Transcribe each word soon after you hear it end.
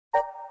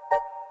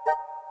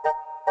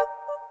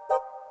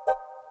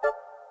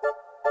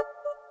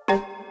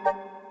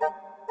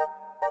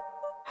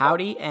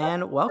Howdy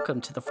and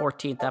welcome to the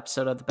 14th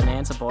episode of the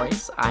Bananza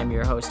Boys. I'm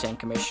your host and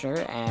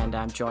commissioner, and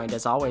I'm joined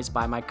as always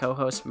by my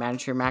co-host,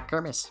 manager Matt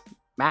Kermis.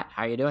 Matt,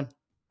 how are you doing?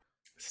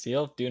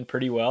 Steele, doing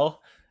pretty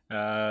well.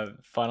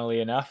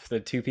 Funnily enough, the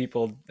two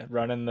people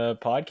running the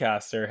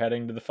podcast are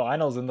heading to the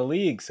finals in the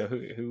league. So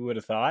who would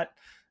have thought?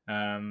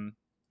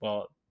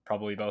 Well,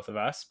 probably both of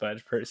us, but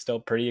still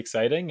pretty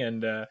exciting.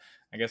 And I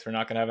guess we're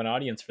not going to have an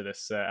audience for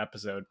this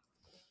episode.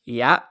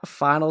 Yeah,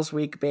 finals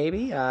week,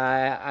 baby.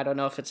 I don't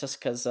know if it's just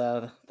because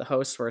the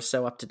hosts were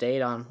so up to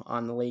date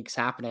on the leagues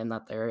happening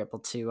that they're able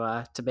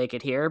to make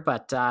it here,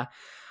 but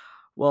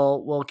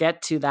we'll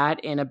get to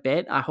that in a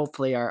bit.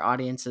 Hopefully, our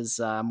audience is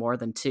more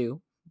than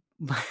two,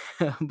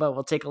 but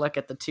we'll take a look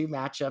at the two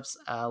matchups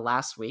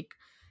last week.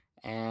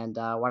 And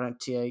why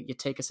don't you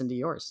take us into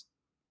yours?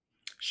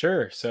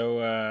 Sure.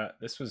 So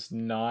this was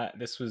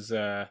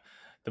the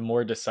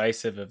more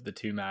decisive of the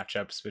two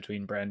matchups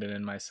between Brendan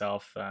and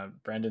myself.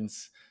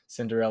 Brendan's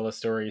Cinderella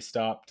story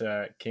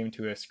came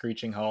to a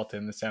screeching halt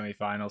in the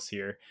semifinals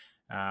here,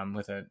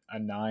 with a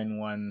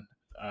 9-1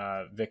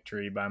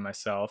 victory by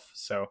myself.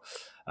 So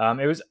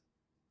it was.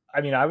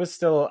 I mean, I was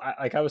still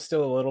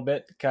a little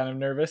bit kind of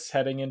nervous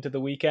heading into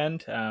the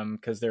weekend,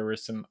 because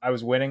I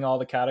was winning all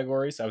the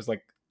categories. I was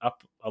like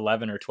up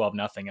 11 or 12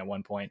 nothing at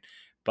one point,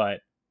 but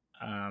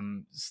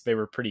they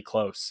were pretty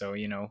close. So,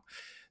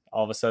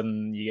 all of a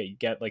sudden you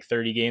get like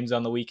 30 games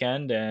on the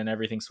weekend and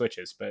everything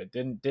switches, but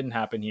it didn't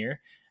happen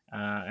here.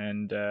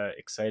 And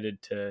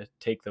excited to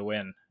take the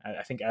win.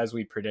 I think, as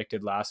we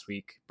predicted last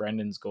week,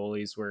 Brendan's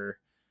goalies were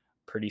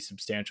pretty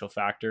substantial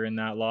factor in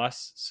that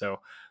loss.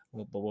 So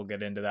we'll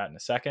get into that in a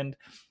second.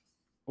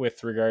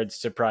 With regards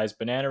to prize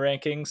banana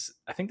rankings,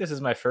 I think this is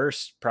my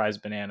first prize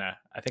banana.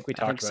 I think we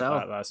I think talked about so.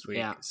 that last week.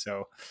 Yeah.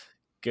 So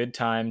good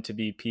time to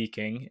be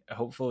peaking.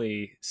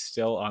 Hopefully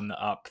still on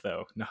the up,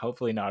 though. No,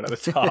 hopefully not at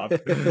the top.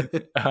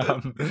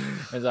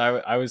 As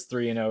I was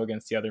 3-0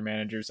 against the other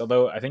managers,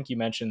 although I think you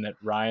mentioned that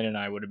Ryan and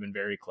I would have been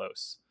very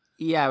close.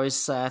 Yeah, it was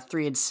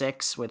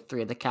 3-6 with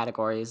three of the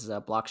categories: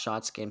 block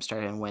shots, game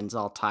started, and wins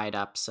all tied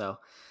up. So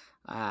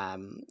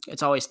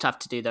it's always tough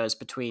to do those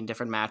between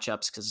different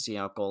matchups because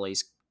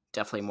goalies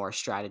definitely more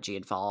strategy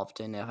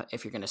involved in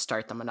if you're going to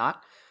start them or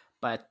not.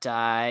 But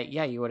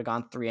yeah, you would have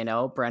gone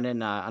 3-0.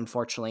 Brendan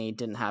unfortunately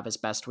didn't have his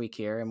best week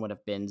here and would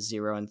have been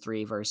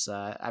 0-3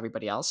 versus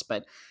everybody else.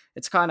 But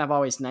it's kind of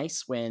always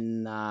nice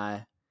when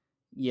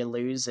you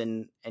lose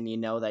and you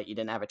know that you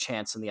didn't have a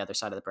chance on the other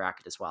side of the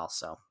bracket as well.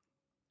 So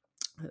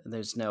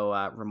there's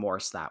no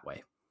remorse that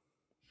way.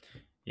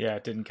 Yeah,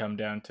 it didn't come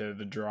down to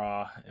the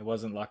draw. It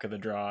wasn't luck of the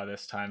draw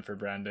this time for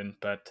Brendan.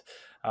 But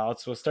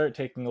we'll start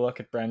taking a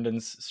look at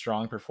Brendan's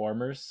strong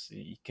performers.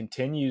 He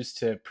continues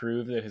to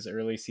prove that his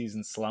early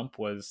season slump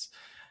was,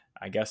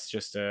 I guess,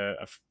 just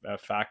a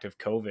fact of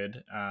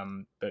COVID.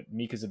 But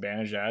Mika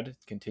Zibanejad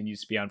continues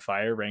to be on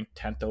fire, ranked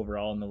 10th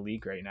overall in the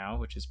league right now,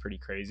 which is pretty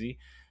crazy.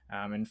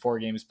 In 4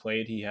 games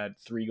played, he had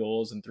 3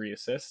 goals and 3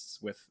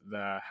 assists, with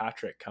the hat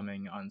trick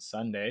coming on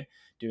Sunday,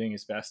 doing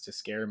his best to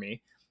scare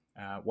me.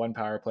 1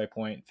 power play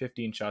point,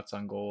 15 shots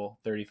on goal,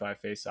 35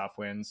 face-off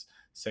wins,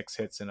 6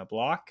 hits and a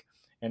block.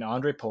 And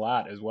Andre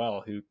Palat as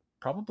well, who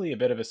probably a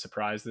bit of a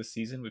surprise this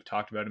season. We've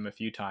talked about him a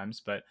few times,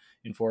 but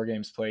in 4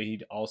 games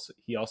played,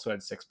 he also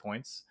had 6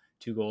 points,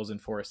 2 goals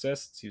and 4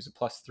 assists. He was a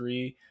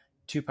 +3,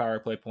 2 power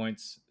play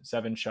points,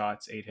 7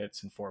 shots, 8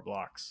 hits, and 4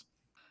 blocks.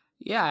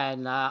 Yeah,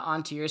 and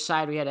onto your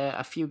side, we had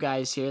a few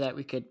guys here that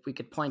we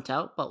could point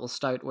out, but we'll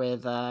start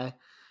with the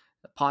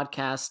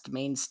podcast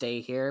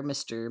mainstay here,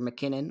 Mr.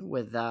 McKinnon,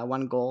 with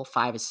 1 goal,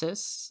 5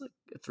 assists,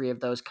 3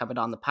 of those coming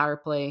on the power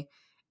play,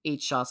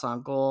 8 shots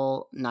on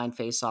goal, 9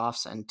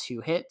 faceoffs, and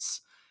 2 hits.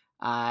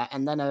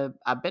 And then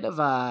a bit of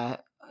I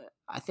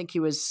think he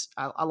was,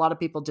 a lot of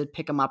people did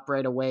pick him up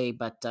right away,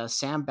 but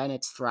Sam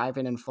Bennett's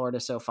thriving in Florida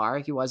so far.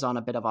 He was on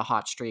a bit of a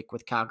hot streak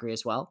with Calgary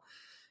as well.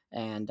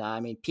 And I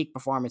mean, peak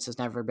performance has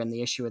never been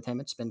the issue with him.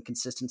 It's been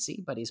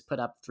consistency, but he's put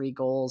up 3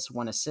 goals,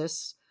 1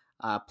 assist,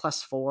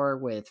 +4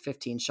 with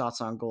 15 shots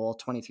on goal,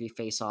 23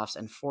 faceoffs,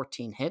 and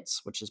 14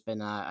 hits, which has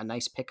been a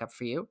nice pickup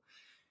for you.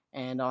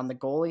 And on the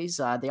goalies,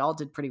 they all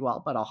did pretty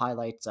well, but I'll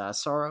highlight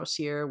Soros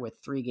here with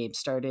 3 games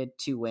started,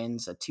 2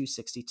 wins, a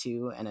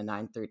 262 and a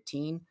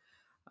 913.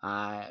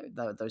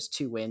 Those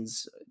 2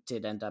 wins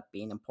did end up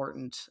being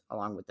important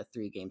along with the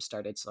 3 games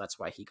started, so that's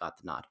why he got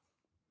the nod.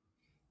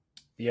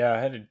 Yeah,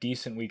 I had a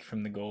decent week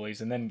from the goalies,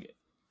 and then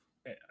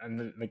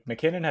like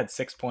McKinnon had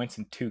 6 points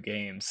in 2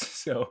 games,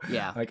 so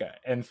Yeah.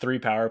 and 3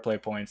 power play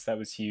points. That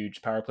was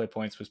huge. Power play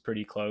points was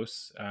pretty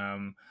close,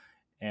 and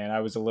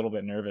I was a little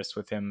bit nervous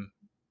with him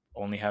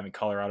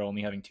Colorado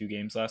only having 2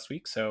 games last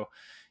week, so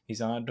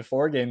he's on to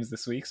 4 games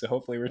this week. So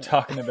hopefully we're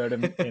talking about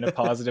him in a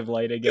positive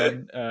light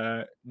again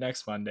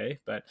next Monday.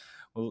 But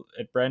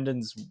at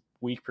Brendan's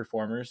weak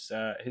performers,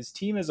 his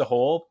team as a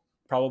whole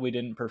probably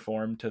didn't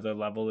perform to the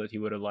level that he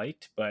would have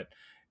liked, but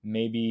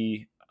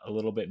maybe a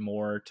little bit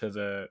more to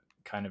the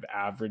kind of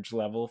average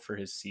level for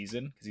his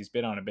season because he's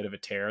been on a bit of a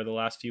tear the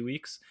last few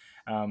weeks.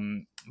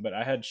 But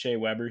I had Shea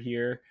Weber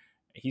here.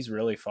 He's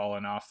really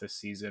fallen off this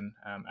season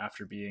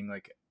after being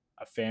like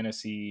a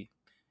fantasy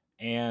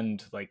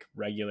and like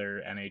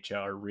regular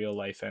NHL or real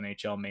life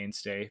NHL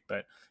mainstay.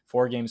 But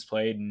 4 games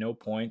played, no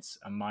points,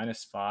 a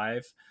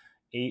 -5,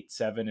 8,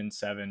 7, and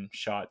 7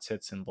 shots,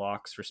 hits, and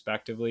blocks,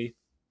 respectively.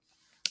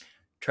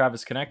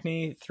 Travis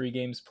Konechny, 3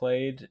 games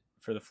played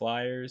for the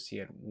Flyers. He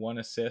had 1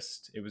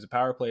 assist. It was a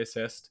power play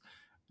assist,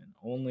 and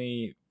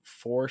only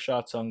 4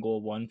 shots on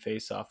goal, 1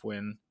 face-off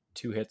win,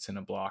 2 hits and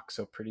a block.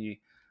 So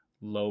pretty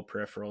low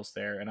peripherals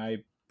there. And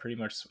I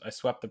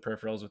swept the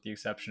peripherals with the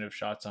exception of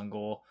shots on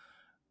goal.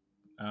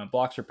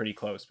 Blocks were pretty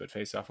close, but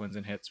face-off wins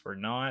and hits were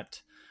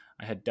not.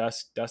 I had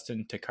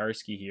Dustin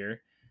Tokarski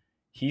here.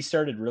 He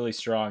started really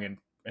strong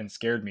and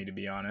scared me, to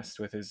be honest,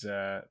 with his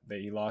that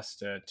he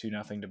lost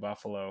 2-0 to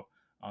Buffalo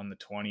on the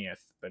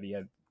 20th, but he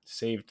had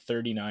saved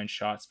 39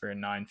 shots for a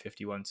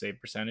 951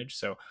 save percentage.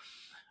 So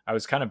I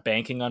was kind of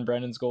banking on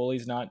Brendan's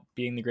goalies not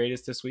being the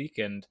greatest this week,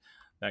 and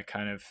that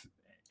kind of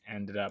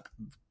ended up.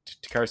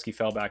 Tokarski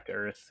fell back to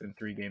earth in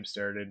 3 games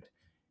started.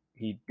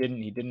 He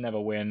didn't have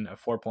a win, a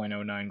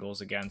 4.09 goals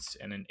against,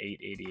 and an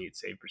 888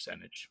 save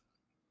percentage.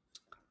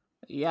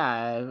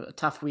 Yeah, a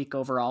tough week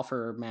overall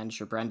for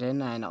manager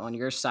Brendan. And on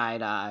your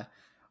side,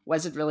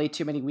 wasn't really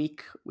too many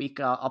week.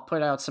 I'll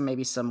put out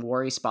some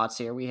worry spots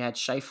here. We had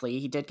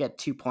Shifley. He did get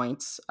 2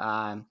 points,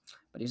 but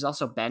he was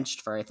also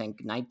benched for I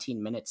think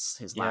 19 minutes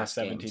his Yeah, last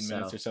game. 17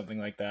 minutes So or something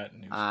like that,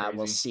 and it was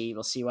we'll crazy. see.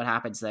 We'll see what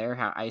happens there.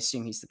 I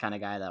assume he's the kind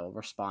of guy that will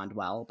respond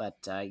well, but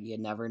you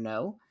never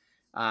know.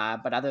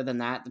 But other than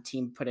that, the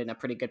team put in a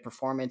pretty good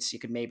performance. You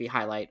could maybe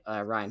highlight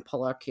Ryan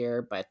Pullock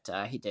here, but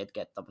he did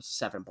get the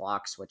 7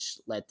 blocks, which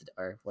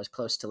or was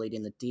close to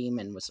leading the team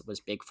and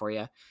was big for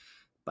you.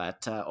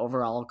 But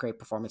overall, great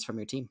performance from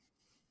your team.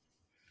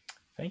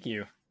 Thank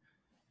you.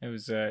 It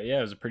was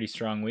a pretty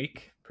strong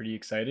week. Pretty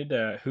excited.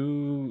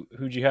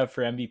 Who'd you have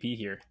for MVP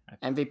here?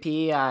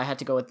 MVP, I had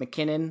to go with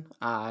McKinnon,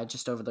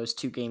 just over those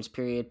 2 games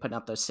period, putting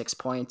up those 6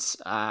 points.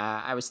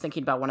 I was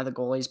thinking about one of the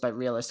goalies, but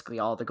realistically,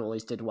 all the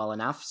goalies did well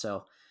enough,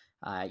 so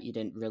you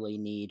didn't really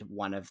need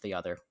one of the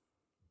other.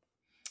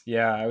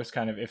 Yeah, I was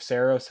kind of if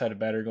Saros had a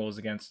better goals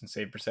against and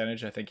save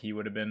percentage, I think he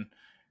would have been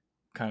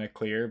kind of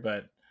clear.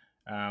 But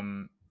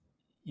um,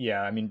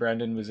 yeah, I mean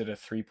Brendan was at a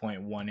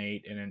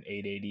 3.18 and an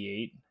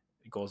 888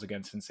 goals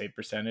against and save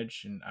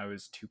percentage, and I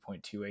was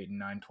 2.28 and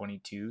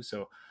 922.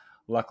 So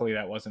luckily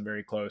that wasn't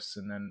very close,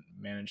 and then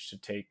managed to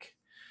take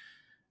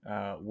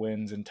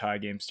wins and tie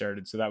games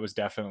started. So that was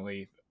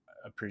definitely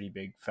a pretty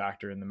big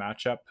factor in the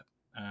matchup.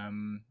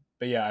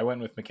 But yeah, I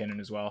went with McKinnon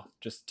as well.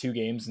 Just 2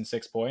 games and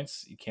 6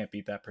 points. You can't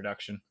beat that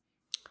production.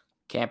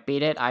 Can't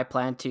beat it. I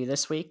plan to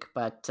this week,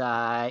 but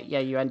yeah,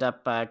 you end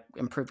up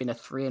improving to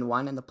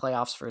 3-1 in the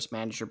playoffs for his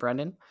manager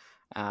Brendan,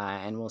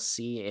 and we'll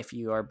see if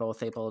you are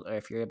both able, or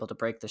if you're able to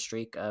break the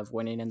streak of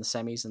winning in the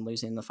semis and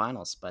losing in the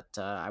finals. But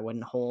I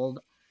wouldn't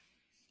hold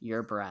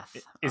your breath.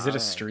 Is it All a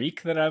right.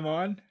 streak that I'm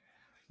on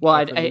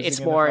Well, for losing it's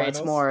in the more. It's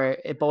finals? more.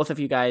 Both of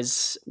you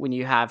guys, when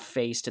you have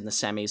faced in the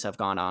semis, have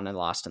gone on and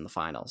lost in the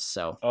finals.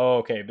 So Oh,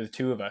 okay, but the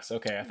two of us.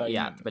 Okay, I thought you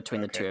yeah, meant.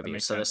 between the Okay, two of that you.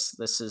 makes So sense.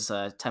 this is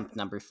attempt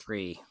number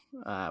 3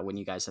 when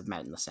you guys have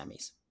met in the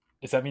semis.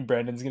 Does that mean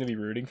Brandon's going to be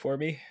rooting for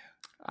me?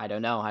 I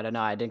don't know. I don't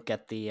know. I didn't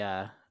get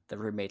the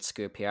roommate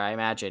scoop here. I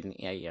imagine.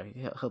 Yeah.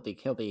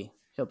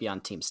 He'll be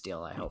on Team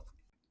Steel. I hope.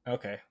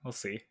 Okay, we'll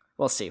see.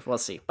 We'll see. We'll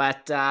see.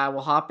 But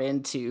we'll hop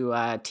into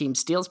Team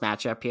Steel's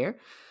matchup here.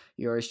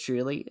 Yours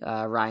truly,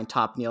 Ryan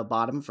Top Neil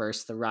Bottom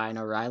versus the Ryan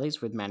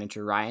O'Reillys with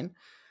manager Ryan.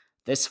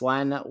 This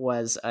one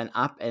was an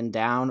up and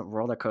down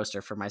roller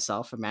coaster for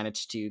myself. I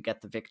managed to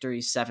get the victory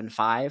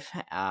 7-5,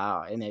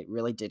 and it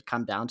really did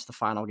come down to the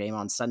final game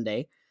on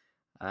Sunday.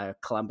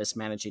 Columbus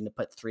managing to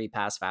put 3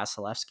 past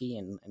Vasilevsky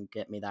and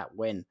get me that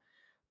win.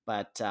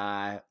 But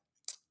I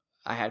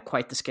had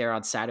quite the scare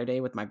on Saturday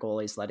with my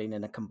goalies letting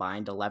in a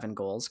combined 11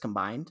 goals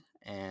combined,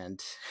 and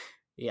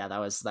yeah, that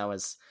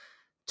was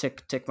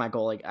took my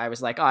goalie. I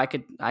was like, oh,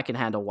 I can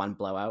handle one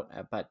blowout,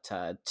 but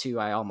 2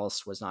 I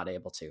almost was not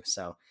able to.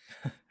 So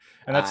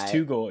And that's I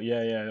 2 goal.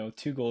 Yeah, yeah. No,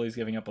 2 goalies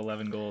giving up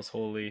 11 goals.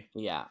 Holy.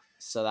 yeah,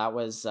 so that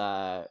was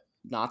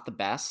not the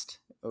best.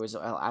 It was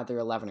either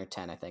 11 or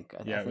 10, I think.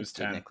 I Yeah, it think was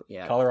 10.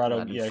 yeah, Colorado.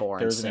 letting Yeah, 4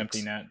 there and was an empty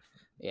 6. net.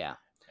 Yeah. Yeah.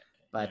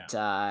 But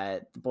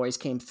the boys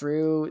came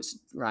through.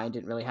 Ryan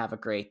didn't really have a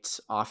great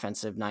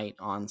offensive night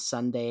on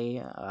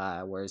Sunday,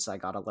 whereas I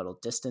got a little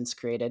distance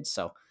created.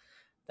 So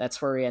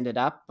that's where we ended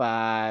up.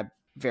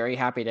 Very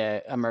happy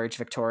to emerge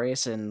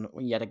victorious in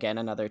yet again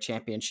another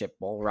championship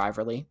bowl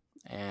rivalry,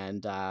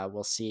 and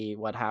we'll see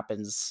what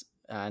happens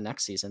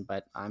next season.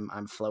 But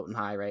I'm floating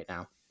high right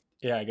now.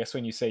 Yeah, I guess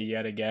when you say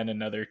yet again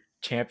another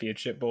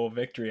championship bowl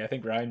victory, I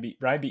think Ryan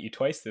beat you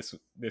twice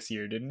this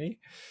year, didn't he?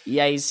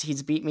 Yeah,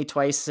 he's beat me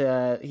twice.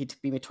 He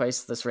beat me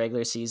twice this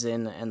regular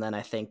season, and then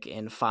I think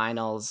in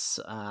finals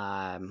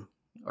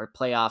or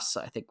playoffs,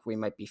 I think we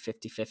might be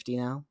 50-50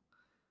 now.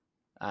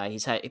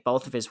 He's had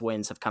both of his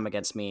wins have come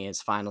against me.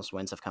 His finals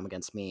wins have come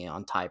against me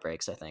on tie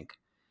breaks, I think.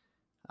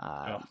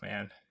 Oh Um,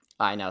 man.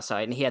 I know. So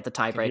and he had the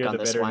I could tiebreak hear on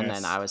the this one,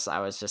 and bitterness. I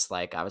was just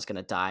like I was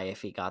gonna die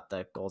if he got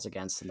the goals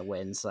against and the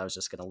wins. So I was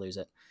just gonna lose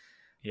it.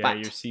 Yeah,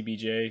 your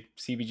But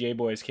CBJ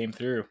boys came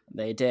through.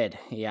 they did,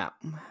 yeah.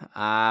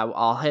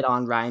 I'll hit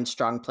on Ryan's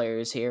strong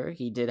players here.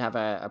 He did have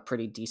a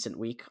pretty decent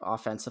week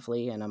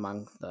offensively and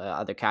among the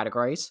other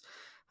categories.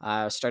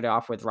 Started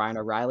off with Ryan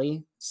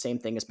O'Reilly. Same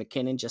thing as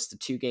McKinnon, just the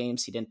 2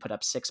 games. He didn't put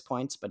up 6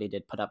 points, but he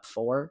did put up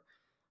four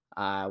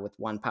with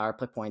one power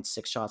play point,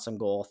 6 shots on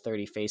goal,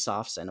 30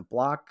 faceoffs, and a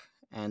block.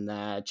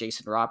 And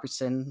Jason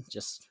Robertson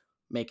just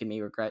making me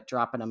regret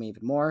dropping him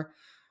even more.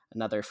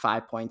 Another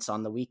 5 points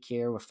on the week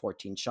here with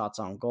 14 shots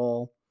on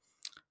goal.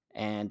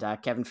 And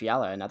Kevin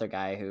Fiala, another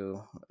guy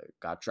who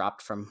got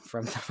dropped from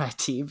my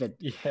team, but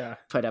Yeah.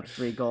 put up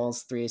 3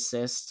 goals, 3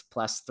 assists,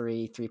 plus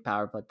three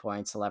power play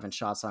points, 11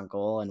 shots on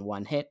goal, and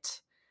one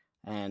hit.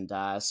 And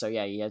so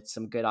yeah, he had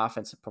some good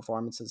offensive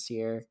performances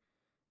here,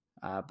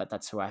 but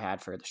that's who I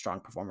had for the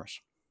strong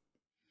performers.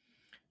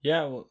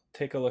 Yeah, well,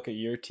 take a look at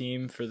your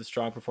team for the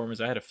strong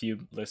performers. I had a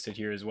few listed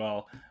here as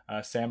well.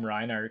 Sam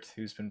Reinhart,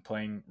 who's been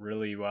playing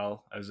really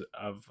well as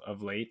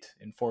of late.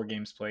 In 4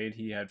 games played,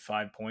 he had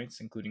 5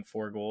 points, including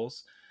 4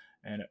 goals,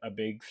 and a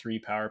big 3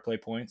 power play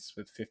points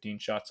with 15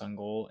 shots on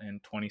goal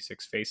and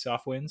 26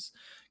 faceoff wins.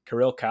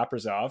 Kirill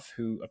Kaprizov,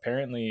 who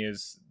apparently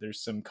there's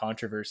some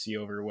controversy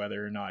over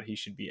whether or not he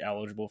should be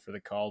eligible for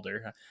the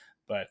Calder,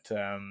 but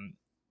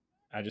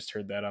I just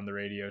heard that on the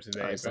radio Or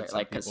today. is But that some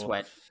like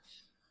people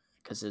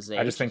because his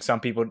I just age? think some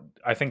people.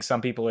 I think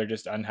some people are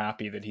just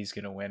unhappy that he's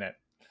going to win it.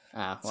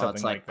 Well, it's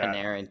Something like like that.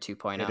 Panarin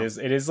 2.0. It is.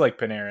 It is like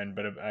Panarin,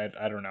 but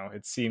I don't know.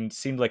 It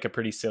seemed like a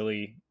pretty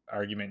silly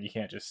argument. You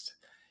can't just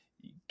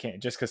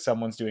because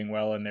someone's doing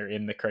well and they're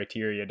in the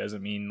criteria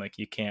doesn't mean like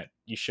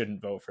you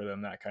shouldn't vote for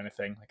them, that kind of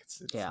thing. Like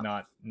it's Yeah.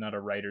 not a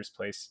writer's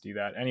place to do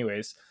that.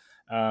 Anyways,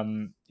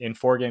 in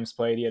 4 games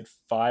played, he had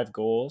 5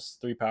 goals,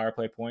 3 power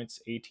play points,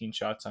 18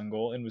 shots on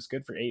goal, and was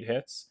good for 8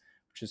 hits,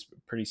 which is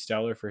pretty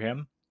stellar for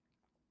him.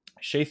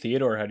 Shea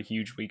Theodore had a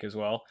huge week as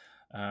well.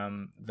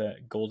 The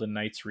Golden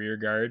Knights rear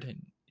guard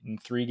in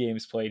 3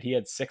 games played, he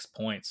had 6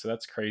 points, so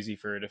that's crazy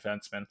for a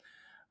defenseman.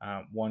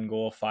 1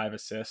 goal, 5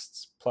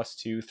 assists, plus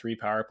two, 3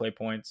 power play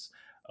points,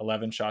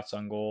 11 shots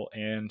on goal,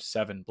 and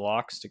 7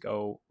 blocks to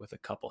go with a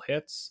couple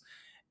hits.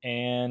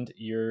 And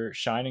your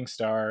shining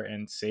star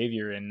and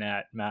savior in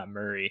net, Matt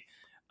Murray,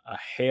 a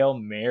Hail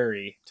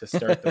Mary to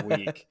start the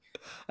week.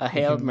 A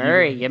Hail You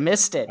Murray, you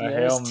missed it. a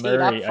It was Hail teed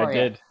up Murray. I for you.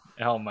 did.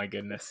 Oh my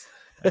goodness.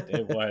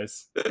 It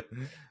was.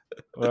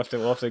 We'll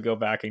have to go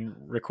back and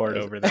record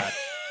over that.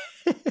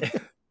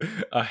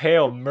 A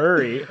Hail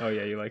Murray. Oh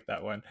yeah, you like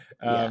that one.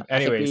 Yeah, I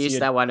think we Anyways, he used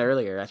had. that one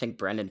earlier. I think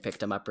Brendan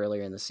picked him up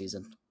earlier in the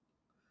season,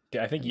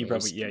 I think and you we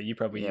probably used you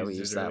probably yeah we used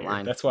it used that earlier.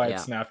 line. That's why it Yeah.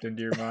 snapped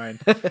into your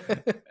mind.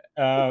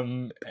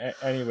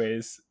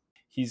 Anyways,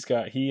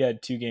 he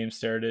had 2 games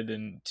started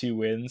and 2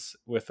 wins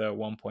with a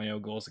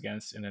 1.0 goals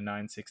against and a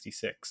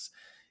 966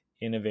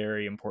 in a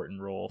very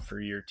important role for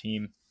your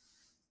team.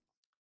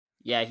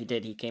 Yeah, he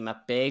did. He came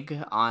up big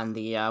on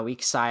the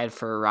weak side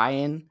for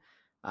Ryan.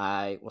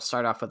 We'll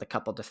start off with a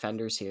couple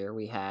defenders here.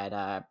 We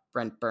had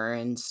Brent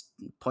Burns,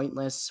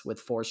 pointless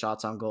with 4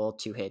 shots on goal,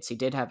 2 hits. He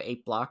did have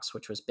 8 blocks,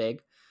 which was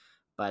big,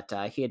 but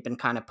he had been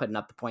kind of putting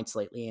up the points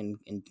lately and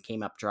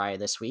came up dry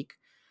this week,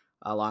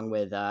 along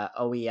with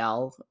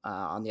OEL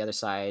on the other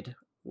side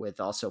with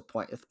also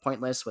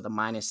pointless with a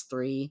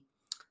 -3.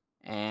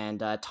 And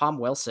Tom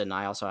Wilson,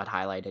 I also had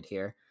highlighted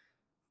here,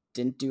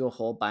 didn't do a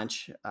whole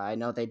bunch. I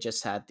know they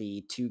just had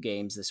the 2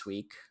 games this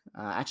week.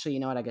 Actually, you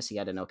know what? I guess he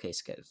had an okay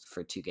skid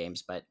for 2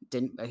 games, but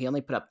didn't. He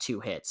only put up 2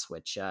 hits,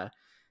 which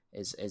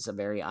is a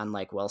very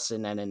unlike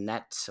Wilson. And in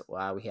net,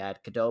 we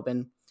had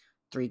Kadobin,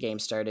 3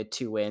 games started,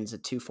 2 wins, a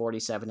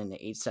 247 and an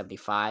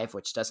 875,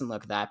 which doesn't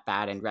look that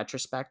bad in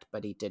retrospect.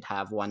 But he did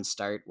have one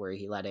start where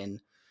he let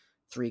in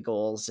 3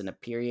 goals in a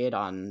period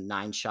on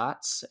 9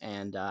 shots,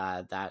 and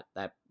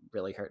that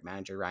really hurt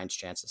manager Ryan's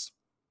chances.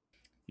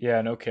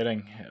 Yeah, no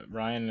kidding.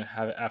 Ryan,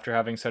 after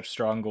having such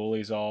strong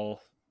goalies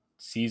all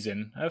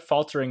season,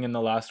 faltering in the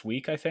last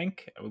week, I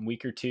think, a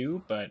week or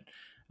two, but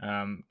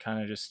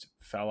kind of just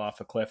fell off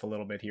a cliff a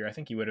little bit here. I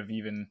think he would have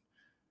even,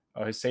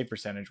 oh, his save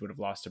percentage would have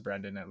lost to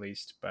Brendan at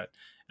least. But,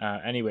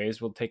 anyways,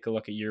 we'll take a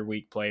look at your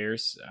weak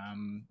players.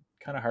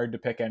 Kind of hard to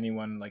pick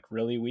anyone like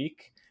really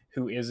weak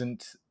who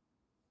isn't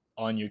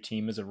on your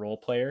team as a role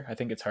player. I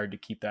think it's hard to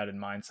keep that in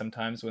mind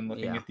sometimes when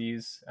looking Yeah. at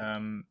these,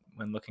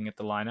 when looking at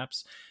the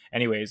lineups.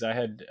 Anyways, I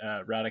had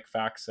Radek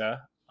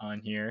Faksa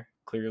on here.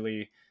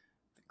 Clearly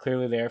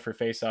there for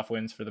face-off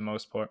wins for the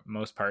most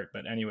part.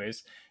 But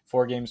anyways,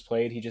 4 games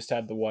played, he just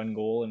had the 1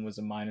 goal and was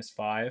a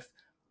 -5.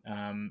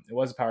 It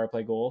was a power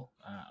play goal,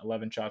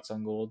 11 shots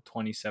on goal,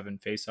 27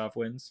 face-off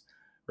wins.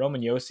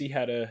 Roman Yossi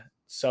had a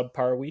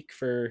subpar week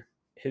for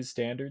his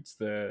standards,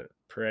 the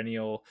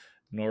perennial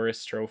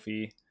Norris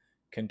Trophy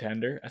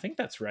contender. I think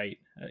that's right.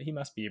 He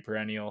must be a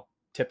perennial,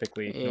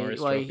 typically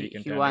Norris Well, Trophy he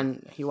contender.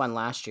 won. He won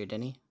last year,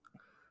 didn't he?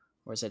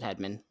 Or is it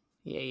Hedman?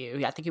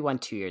 Yeah, I think he won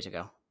 2 years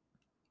ago.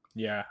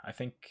 Yeah,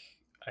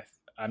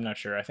 I'm not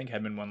sure. I think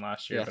Hedman won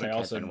last year, Yeah, I but I think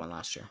also Hedman won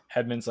last year.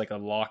 Hedman's like a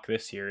lock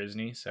this year, isn't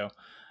he? So,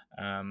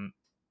 Um,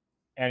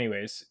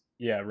 anyways,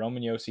 yeah,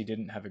 Roman Yossi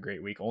didn't have a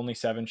great week. Only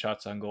 7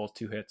 shots on goal,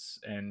 2 hits,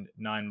 and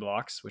 9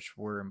 blocks, which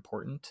were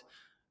important.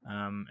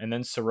 And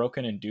then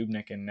Sorokin and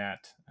Dubnik in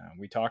net.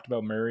 We talked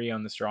about Murray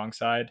on the strong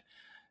side.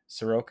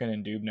 Sorokin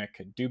and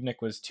Dubnik.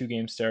 Dubnik was 2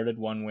 games started,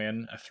 1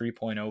 win, a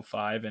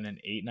 3.05 and an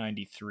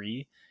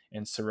 893.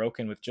 And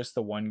Sorokin with just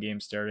the 1 game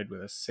started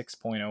with a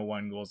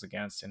 6.01 goals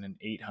against and an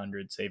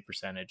 800 save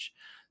percentage.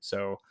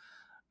 So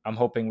I'm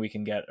hoping we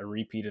can get a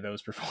repeat of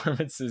those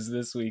performances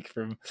this week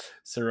from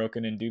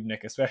Sorokin and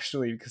Dubnik,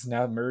 especially because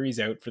now Murray's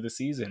out for the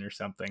season or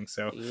something.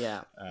 So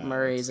Yeah, it's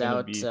Murray's going to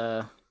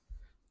out.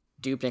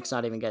 be, Dubnik's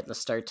not even getting the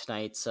start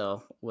tonight,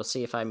 so we'll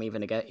see if I'm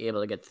even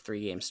able to get the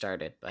 3 games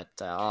started. But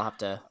I'll have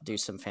to do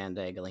some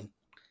fandangling.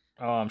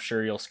 oh, I'm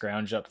sure you'll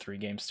scrounge up 3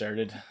 games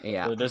started.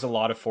 Yeah, There's a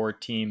lot of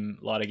a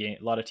lot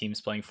of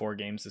teams playing 4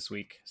 games this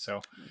week.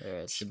 So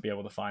there is. should be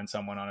able to find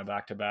someone on a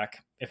back to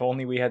back. If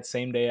only we had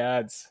same day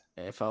ads.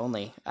 If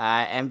only.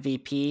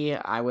 MVP,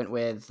 I went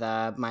with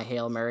my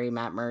Hail Murray,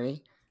 Matt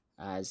Murray,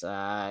 as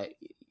I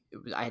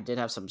did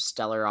have some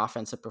stellar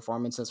offensive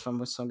performances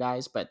from some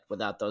guys, but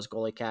without those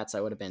goalie cats,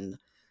 I would have been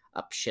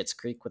up Shit's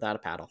Creek without a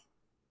paddle.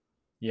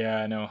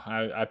 Yeah, no,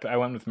 I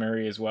went with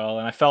Murray as well,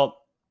 and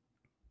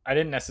I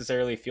didn't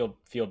necessarily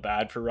feel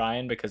bad for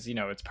Ryan because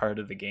it's part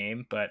of the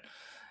game, but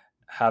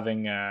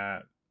having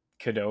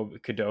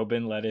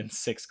Kadobin let in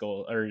 6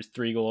 goal or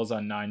 3 goals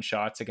on 9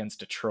 shots against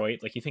Detroit,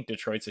 like you think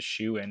Detroit's a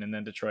shoe in, and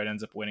then Detroit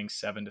ends up winning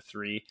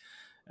 7-3.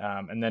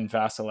 And then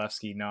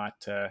Vasilevsky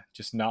not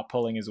just not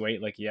pulling his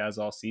weight like he has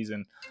all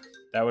season.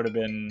 That would have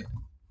been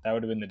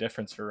the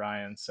difference for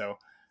Ryan. So,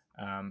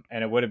 and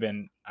it would have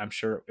been, I'm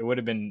sure, it would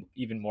have been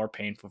even more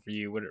painful for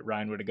you.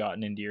 Ryan would have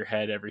gotten into your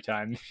head every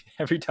time,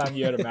 every time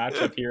you had a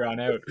matchup here on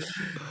out.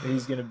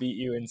 He's going to beat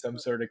you in some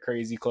sort of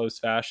crazy close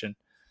fashion.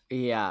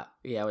 Yeah,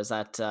 yeah. Was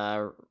that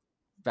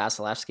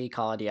Vasilevsky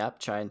calling you up,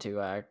 trying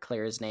to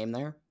clear his name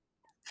there?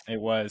 It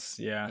was,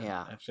 yeah.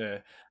 Yeah, I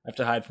have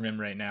to hide from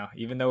him right now.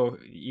 Even though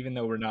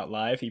we're not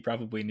live, he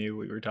probably knew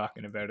we were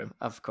talking about him.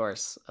 of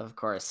course, of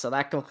course. So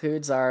that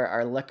concludes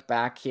our look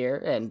back here,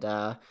 and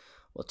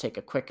we'll take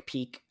a quick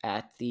peek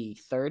at the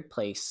third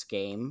place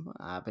game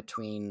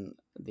between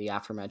the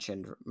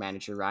aforementioned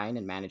manager Ryan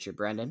and manager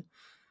Brendan.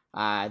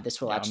 This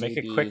will Yeah, I'll actually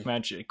make a quick be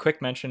mention.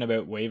 Quick mention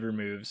about waiver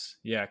moves.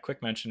 Yeah,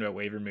 quick mention about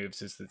waiver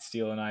moves is that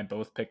Steele and I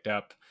both picked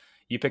up.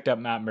 You picked up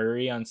Matt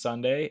Murray on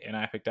Sunday, and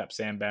I picked up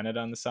Sam Bennett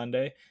on the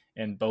Sunday,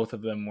 and both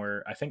of them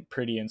were, I think,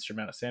 pretty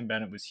instrumental. Sam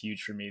Bennett was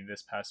huge for me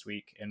this past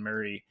week, and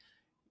Murray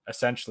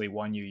essentially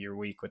won you your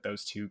week with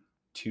those two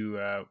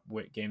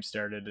games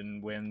started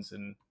and wins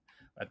and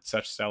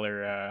such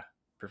stellar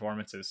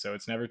performances. So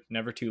it's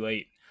never too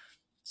late.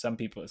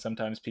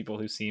 Sometimes people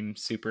who seem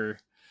super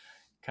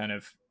kind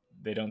of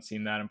they don't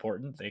seem that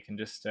important. They can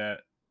just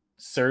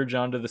surge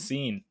onto the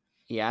scene.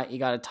 yeah. You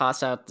got to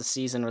toss out the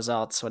season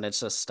results when it's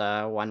just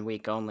 1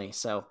 week only.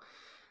 So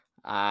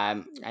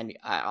and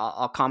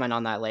I'll comment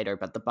on that later,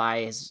 but the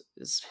bye has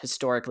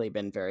historically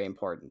been very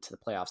important to the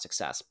playoff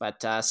success.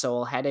 But so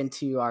we'll head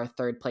into our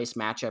third place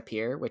matchup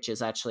here, which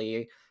is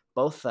actually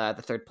both the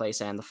third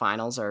place and the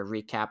finals are a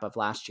recap of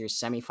last year's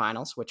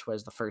semifinals, which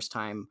was the first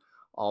time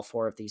all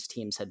 4 of these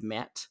teams had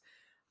met.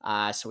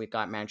 So we've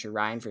got manager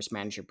Ryan versus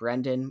manager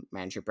Brendan.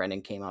 Manager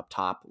Brendan came up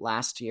top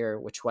last year,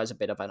 which was a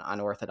bit of an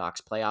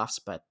unorthodox playoffs,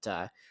 but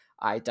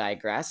I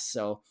digress.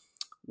 So,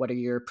 what are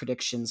your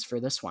predictions for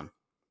this one?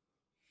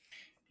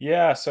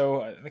 Yeah,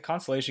 so the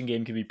consolation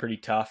game can be pretty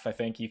tough. I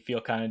think you feel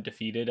kind of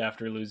defeated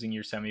after losing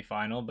your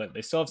semifinal, but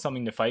they still have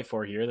something to fight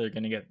for here. They're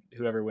going to get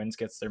whoever wins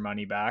gets their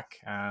money back.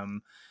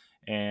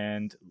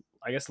 And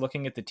I guess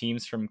looking at the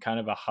teams from kind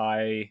of a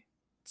high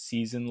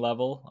season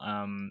level,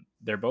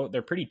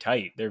 they're pretty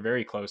tight. They're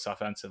very close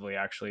offensively.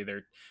 Actually,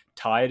 they're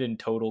tied in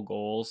total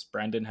goals.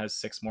 Brendan has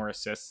 6 more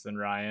assists than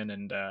Ryan,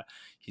 and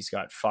he's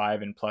got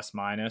 5 in plus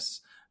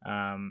minus.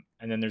 And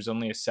then there's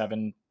only a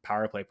 7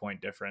 power play point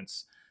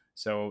difference.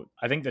 So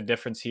I think the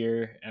difference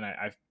here, and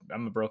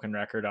I'm a broken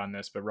record on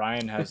this, but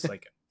Ryan has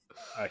like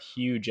a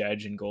huge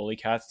edge in goalie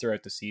cats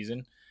throughout the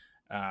season,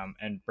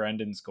 and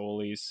Brendan's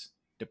goalies,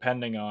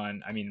 depending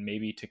on, I mean,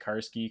 maybe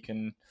Tokarski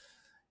can,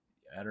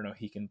 I don't know,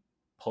 he can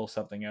pull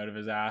something out of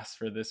his ass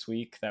for this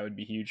week. That would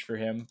be huge for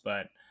him,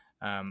 but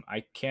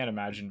I can't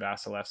imagine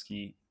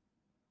Vasilevsky,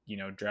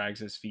 drags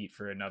his feet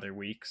for another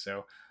week.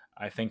 So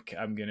I think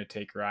I'm going to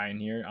take Ryan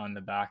here on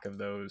the back of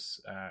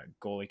those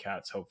goalie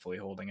cats, hopefully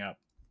holding up.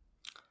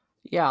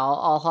 Yeah,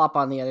 I'll hop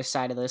on the other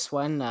side of this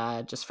one,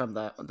 just from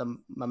the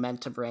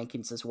momentum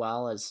rankings as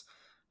well as,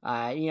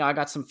 I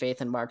got some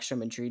faith in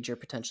Markstrom and Dreger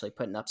potentially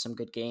putting up some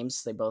good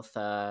games. They both,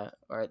 or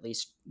at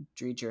least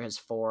Dreger has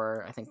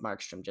 4. I think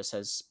Markstrom just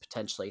has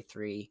potentially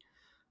 3.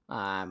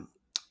 Um,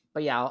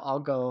 but yeah, I'll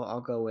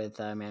go with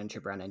manager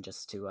Brennan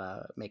just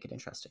to make it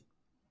interesting.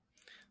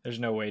 There's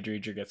no way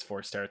Dreger gets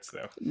 4 starts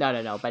though. No,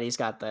 no, no. But he's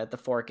got the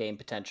 4 game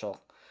potential,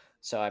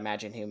 so I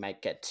imagine he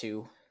might get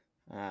 2.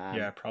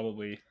 Yeah, Um,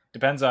 probably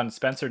depends on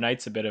Spencer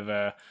Knight's a bit of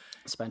a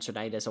Spencer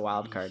Knight is a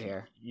wild card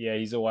here. yeah,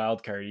 he's a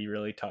wild card. He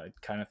really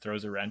kind of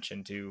throws a wrench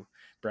into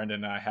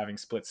Brendan and I having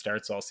split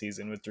starts all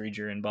season with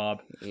Dreger and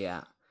Bob.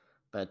 Yeah,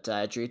 but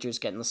Dreger's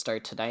getting the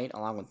start tonight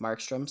along with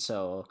Markstrom,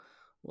 so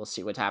we'll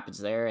see what happens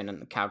there. And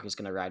then Calgary's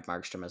going to ride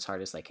Markstrom as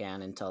hard as they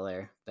can until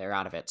they're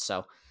out of it.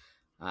 So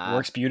uh,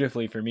 Works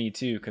beautifully for me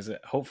too because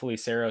hopefully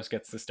Saros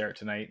gets the start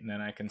tonight, and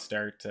then I can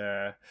start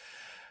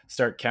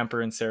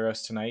Kemper and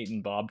Saros tonight,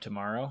 and Bob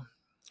tomorrow.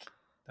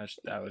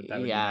 That would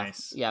be yeah,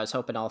 nice. yeah, I was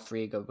hoping all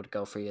three would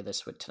go for you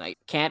this week tonight.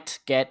 Can't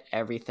get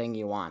everything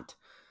you want.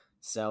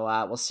 So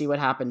we'll see what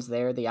happens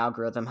there. The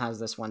algorithm has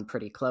this one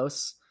pretty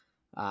close,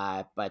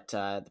 but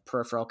the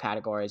peripheral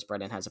categories,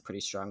 Brendan has a pretty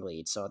strong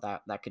lead, so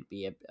that could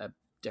be a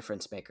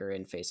difference maker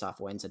in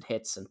face-off wins and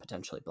hits and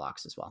potentially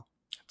blocks as well.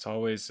 It's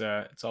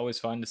always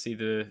fun to see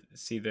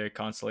the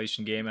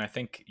consolation game, and I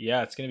think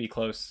yeah, it's going to be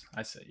close.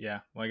 I said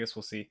yeah. Well, I guess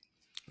we'll see.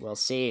 We'll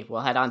see.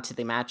 We'll head on to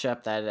the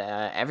matchup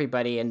that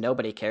everybody and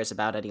nobody cares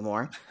about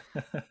anymore,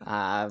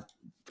 uh,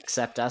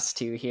 except us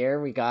two here.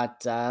 We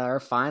got our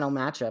final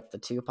matchup: the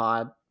two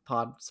pod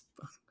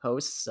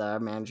hosts,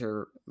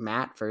 manager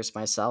Matt versus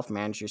myself,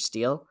 manager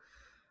Steele.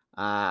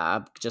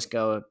 I'm just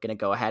gonna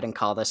go ahead and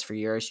call this for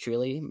yours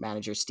truly,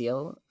 manager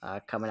Steele,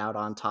 coming out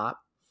on top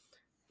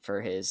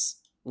for his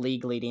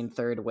league leading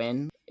third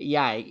win.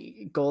 Yeah,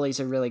 goalies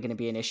are really going to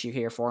be an issue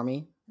here for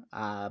me,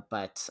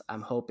 but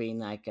I'm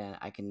hoping I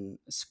can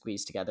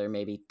squeeze together,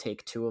 maybe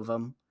take two of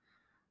them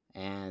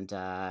and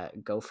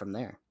go from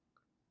there.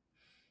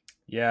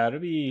 Yeah,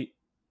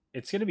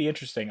 it's going to be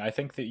interesting. I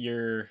think that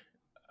your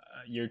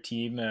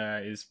team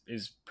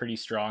is pretty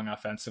strong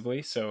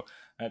offensively, so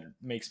that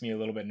makes me a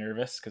little bit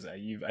nervous because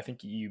I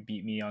think you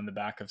beat me on the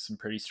back of some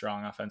pretty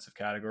strong offensive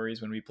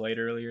categories when we played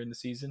earlier in the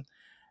season.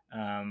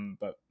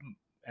 But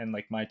and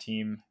like my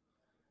team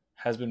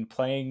has been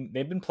playing,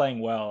 they've been playing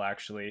well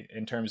actually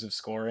in terms of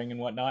scoring and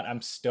whatnot.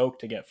 I'm stoked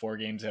to get 4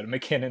 games out of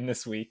McKinnon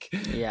this week.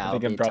 Yeah, I it'll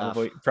think I'm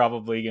be tough.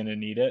 probably going to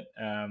need it.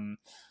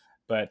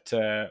 But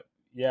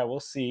yeah, we'll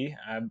see.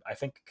 I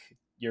think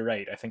you're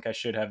right. I think I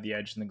should have the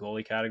edge in the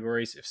goalie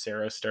categories. If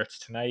Sarah starts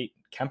tonight,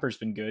 Kemper's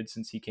been good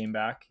since he came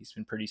back. He's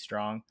been pretty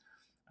strong.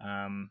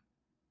 Um,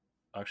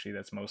 Actually,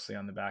 that's mostly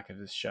on the back of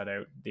his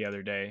shutout the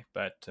other day.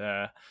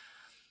 But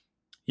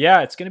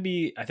yeah, it's gonna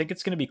be. I think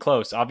it's gonna be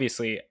close.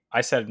 Obviously,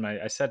 I said in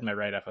my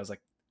write up. I was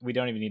like, we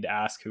don't even need to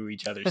ask who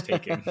each other's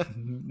taking.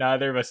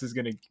 Neither of us is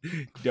gonna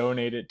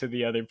donate it to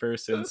the other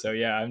person. So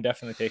yeah, I'm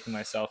definitely taking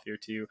myself here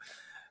too.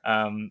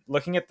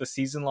 Looking at the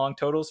season long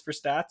totals for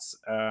stats,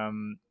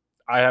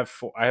 I have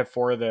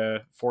four of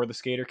the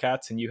Skater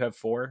Cats, and you have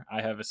four.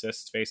 I have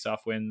assists,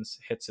 face-off wins,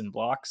 hits, and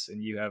blocks,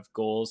 and you have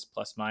goals,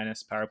 plus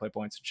minus, power play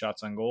points, and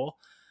shots on goal.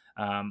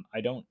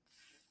 I don't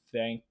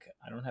think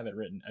I don't have it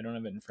written. I don't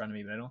have it in front of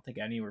me, but I don't think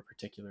any were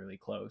particularly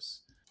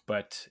close.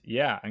 But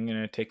yeah, I'm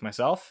gonna take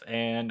myself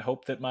and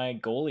hope that my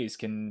goalies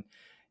can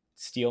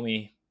steal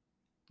me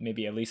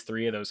maybe at least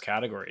three of those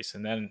categories,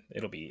 and then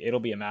it'll be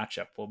a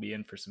matchup. We'll be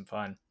in for some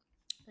fun.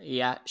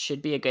 Yeah,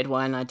 should be a good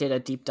one. I did a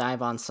deep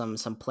dive on some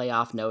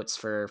playoff notes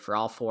for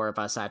all four of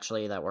us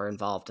actually that were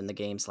involved in the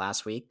games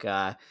last week.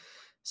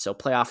 So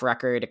playoff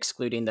record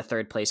excluding the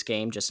third place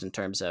game, just in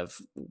terms of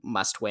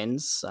must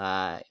wins.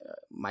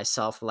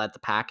 Myself led the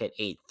pack at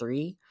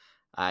 8-3.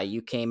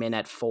 You came in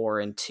at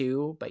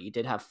 4-2, but you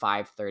did have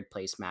five third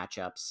place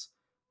matchups,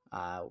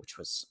 which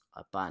was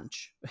a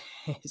bunch.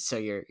 So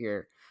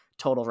your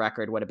total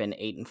record would have been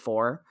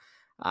 8-4.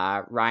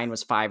 Ryan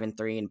was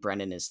 5-3, and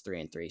Brendan is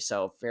 3-3.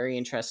 So very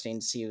interesting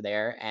to see you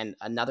there. And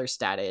another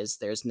stat is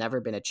there's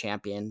never been a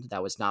champion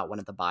that was not one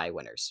of the bye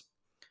winners.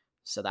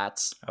 So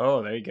that's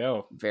Oh, there you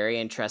go. very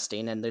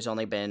interesting. And there's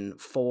only been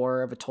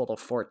four of a total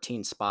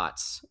 14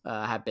 spots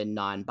have been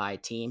non-buy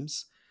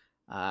teams.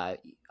 Uh,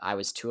 I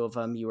was two of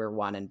them. You were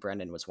one, and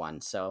Brendan was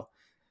one. So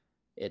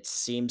it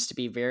seems to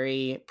be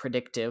very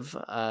predictive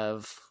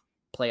of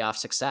playoff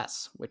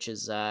success, which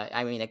is,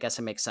 I mean, I guess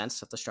it makes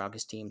sense if the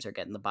strongest teams are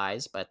getting the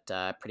buys, but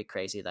pretty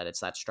crazy that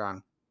it's that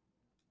strong.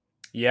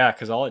 Yeah,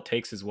 because all it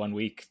takes is 1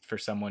 week for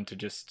someone to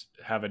just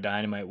have a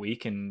dynamite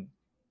week and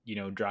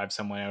drive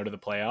someone out of the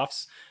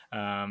playoffs,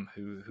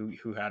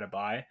 who had a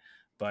bye.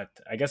 But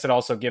I guess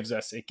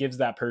it gives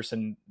that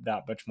person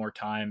that much more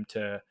time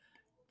to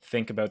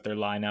think about their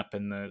lineup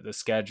and the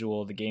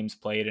schedule, the games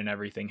played, and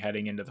everything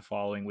heading into the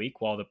following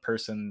week. While the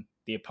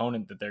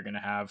opponent that they're going to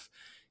have,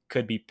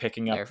 could be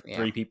picking There, up yeah,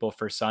 3 people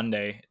for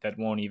Sunday that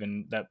won't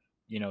even that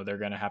they're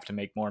going to have to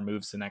make more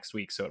moves the next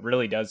week. So it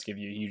really does give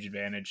you a huge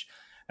advantage.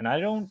 And I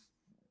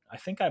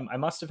think I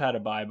must have had a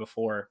buy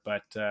before,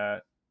 but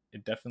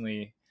it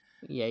definitely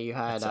yeah. You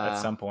had at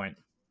some point.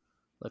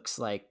 looks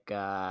like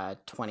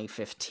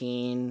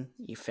 2015.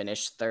 You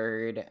finished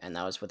third, and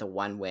that was with a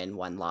one win,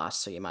 one loss.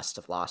 So you must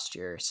have lost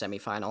your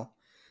semifinal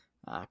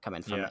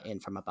coming from Yeah. in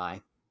from a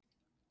bye.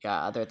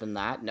 Yeah. Other than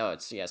that, no.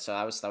 It's yeah. So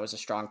that was a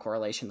strong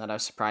correlation that I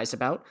was surprised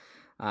about.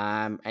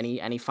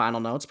 Any final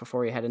notes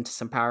before we head into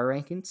some power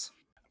rankings?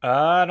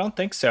 I don't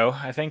think so.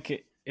 I think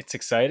it's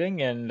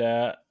exciting, and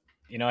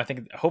I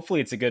think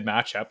hopefully it's a good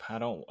matchup. I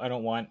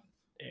don't want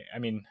I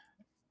mean,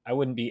 I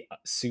wouldn't be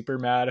super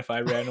mad if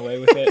I ran away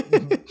with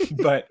it,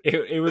 but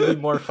it would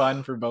be more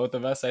fun for both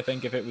of us. I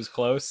think if it was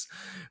close,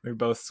 we're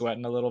both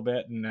sweating a little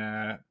bit,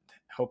 and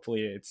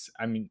hopefully it's.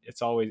 I mean,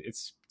 it's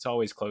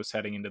always close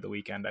heading into the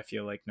weekend. I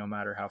feel like no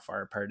matter how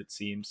far apart it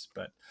seems,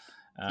 but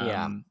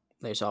Yeah, um,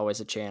 there's always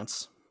a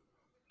chance.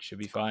 it should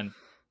be fun.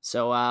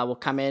 So we'll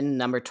come in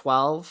number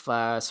 12.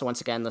 So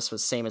once again, this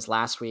was same as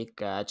last week.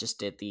 Just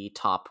did the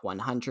top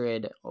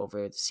 100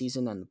 over the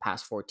season and the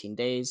past 14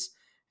 days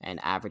and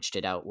averaged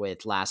it out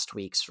with last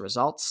week's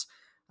results.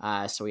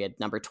 So we had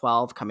number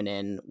 12 coming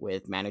in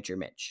with manager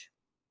Mitch.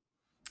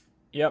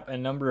 Yep,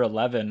 and number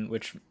 11,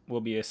 which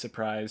will be a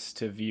surprise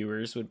to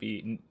viewers, would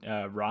be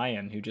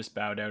Ryan, who just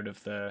bowed out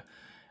of the,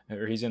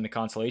 or he's in the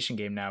consolation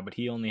game now, but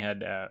he only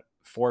had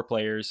four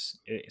players.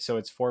 So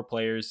it's four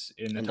players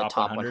in the In the top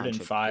top 100 and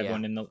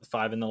 100. Yeah.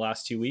 five in the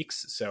last 2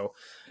 weeks. So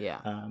Yeah.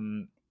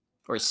 um,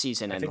 Or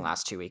season I in the think,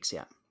 last 2 weeks.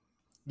 Yeah.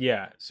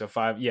 yeah, so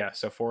five, yeah,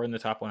 so four in the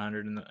top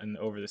 100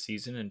 over the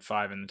season and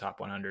five in the top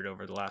 100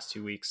 over the last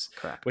 2 weeks,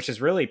 which Correct.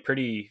 is really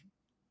pretty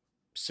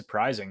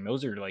surprising.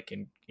 Those are like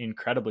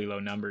incredibly low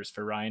numbers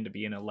for Ryan to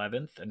be in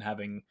 11th and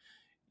having,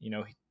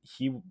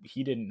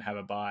 he didn't have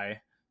a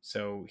bye,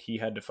 so he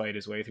had to fight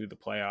his way through the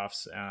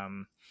playoffs.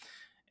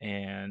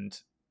 And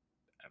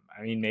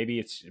I mean,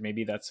 maybe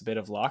that's a bit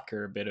of luck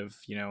or a bit of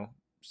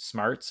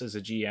smarts as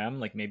a GM.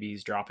 Like maybe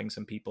he's dropping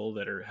some people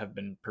that have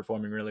been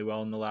performing really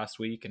well in the last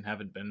week and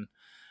haven't been.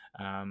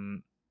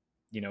 Um,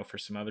 for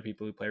some other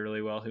people who play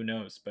really well, who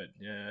knows? But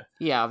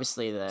Yeah.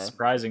 Obviously, the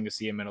surprising to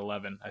see him at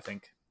 11. I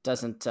think. But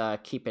doesn't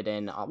keep it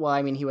in. Well,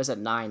 I mean, he was at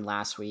 9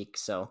 last week.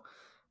 So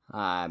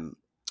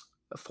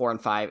 4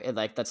 and 5,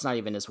 like that's not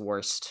even his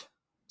worst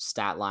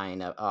stat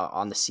line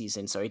on the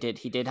season. So he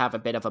did have a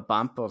bit of a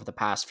bump over the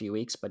past few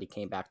weeks, but he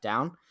came back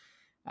down.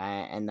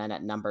 And then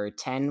at number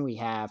 10 we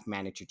have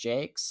manager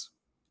Jakes.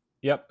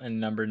 yep, and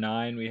number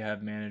 9 we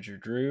have manager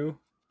Drew.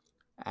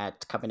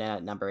 At coming in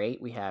at number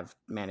 8 we have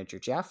manager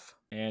Jeff.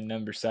 And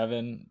number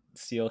 7,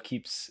 Steele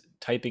keeps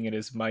typing at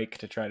his mic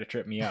to try to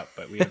trip me up,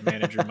 but we have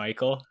manager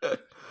Michael.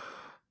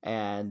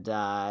 And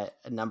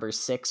number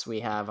 6 we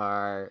have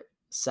our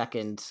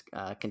second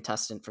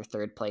contestant for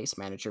third place,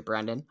 manager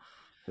Brendan,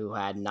 who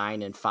had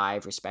 9 and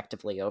 5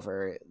 respectively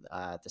over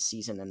the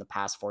season in the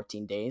past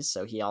 14 days.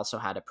 So he also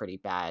had a pretty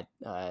bad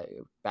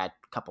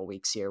couple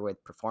weeks here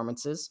with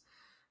performances.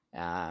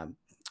 Um,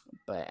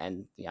 but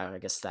and yeah, I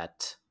guess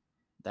that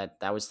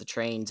was the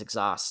train's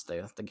exhaust.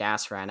 The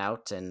gas ran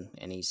out, and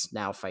he's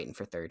now fighting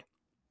for third.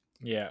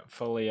 Yeah,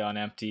 fully on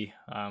empty.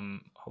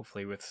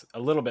 Hopefully with a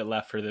little bit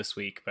left for this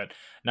week. But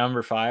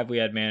number 5, we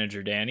had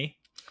manager Danny.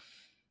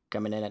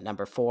 Coming in at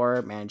number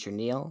 4, manager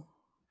Neil.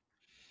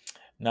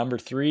 Number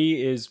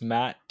 3 is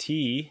Matt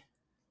T.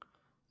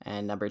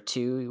 And number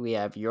 2, we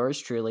have yours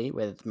truly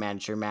with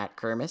manager Matt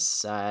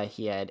Kermis.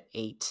 He had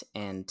 8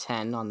 and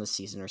 10 on the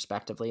season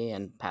respectively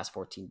in past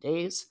 14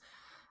 days.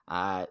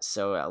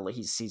 So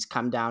he's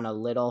come down a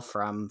little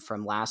from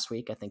last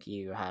week. I think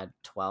he had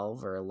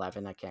 12 or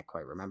 11. I can't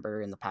quite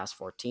remember in the past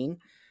 14.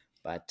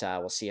 But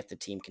we'll see if the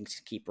team can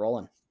keep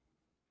rolling.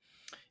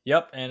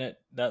 Yep, and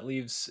that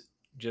leaves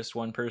just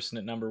one person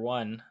at number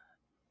 1.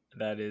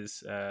 That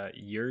is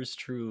yours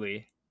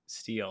truly,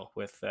 Steele,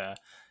 with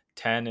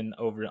 10 and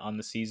over on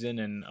the season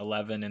and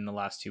 11 in the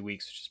last 2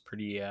 weeks, which is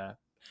pretty.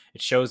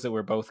 It shows that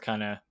we're both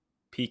kind of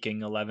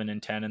peaking 11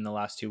 and 10 in the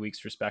last 2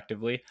 weeks,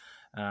 respectively.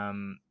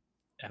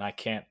 And I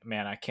can't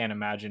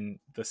imagine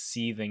the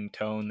seething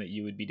tone that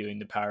you would be doing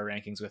the power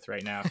rankings with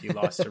right now if you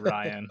lost to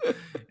Ryan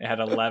at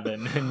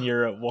 11 and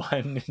you're at 1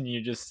 and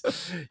you're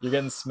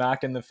getting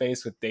smacked in the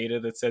face with data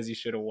that says you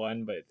should have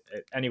won. But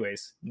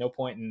anyways, no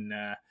point in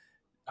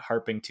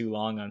harping too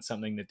long on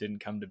something that didn't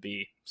come to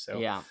be. So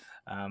Yeah.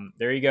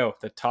 there you go.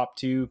 The top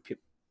two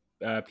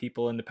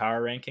people in the power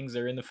rankings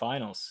are in the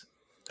finals.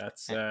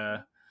 That's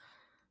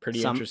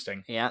pretty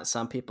interesting.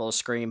 Some people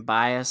scream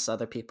bias,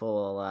 other people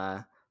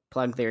will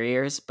plug their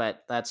ears,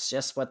 but that's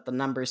just what the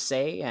numbers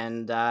say,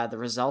 and the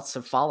results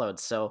have followed.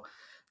 So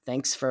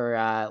thanks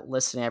for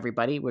listening,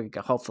 everybody. We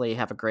hopefully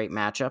have a great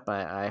matchup.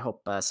 I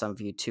hope some of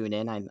you tune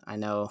in. I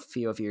know a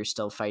few of you are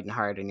still fighting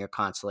hard in your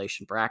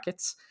consolation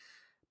brackets,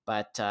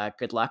 but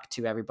good luck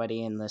to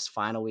everybody in this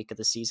final week of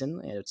the season.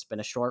 It's been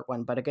a short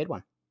one, but a good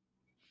one.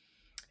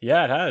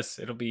 Yeah, it has.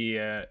 It'll be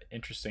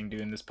interesting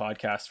doing this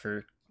podcast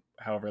for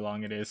however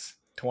long it is,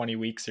 20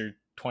 weeks or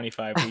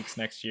 25 weeks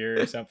next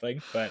year or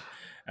something. But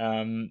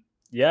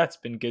yeah, it's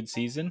been a good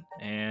season,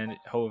 and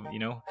hope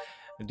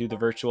do the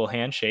virtual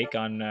handshake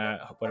on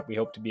what we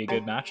hope to be a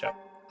good matchup.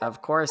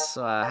 Of course,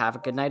 have a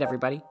good night,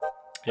 everybody.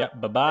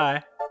 Yep. Bye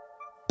bye.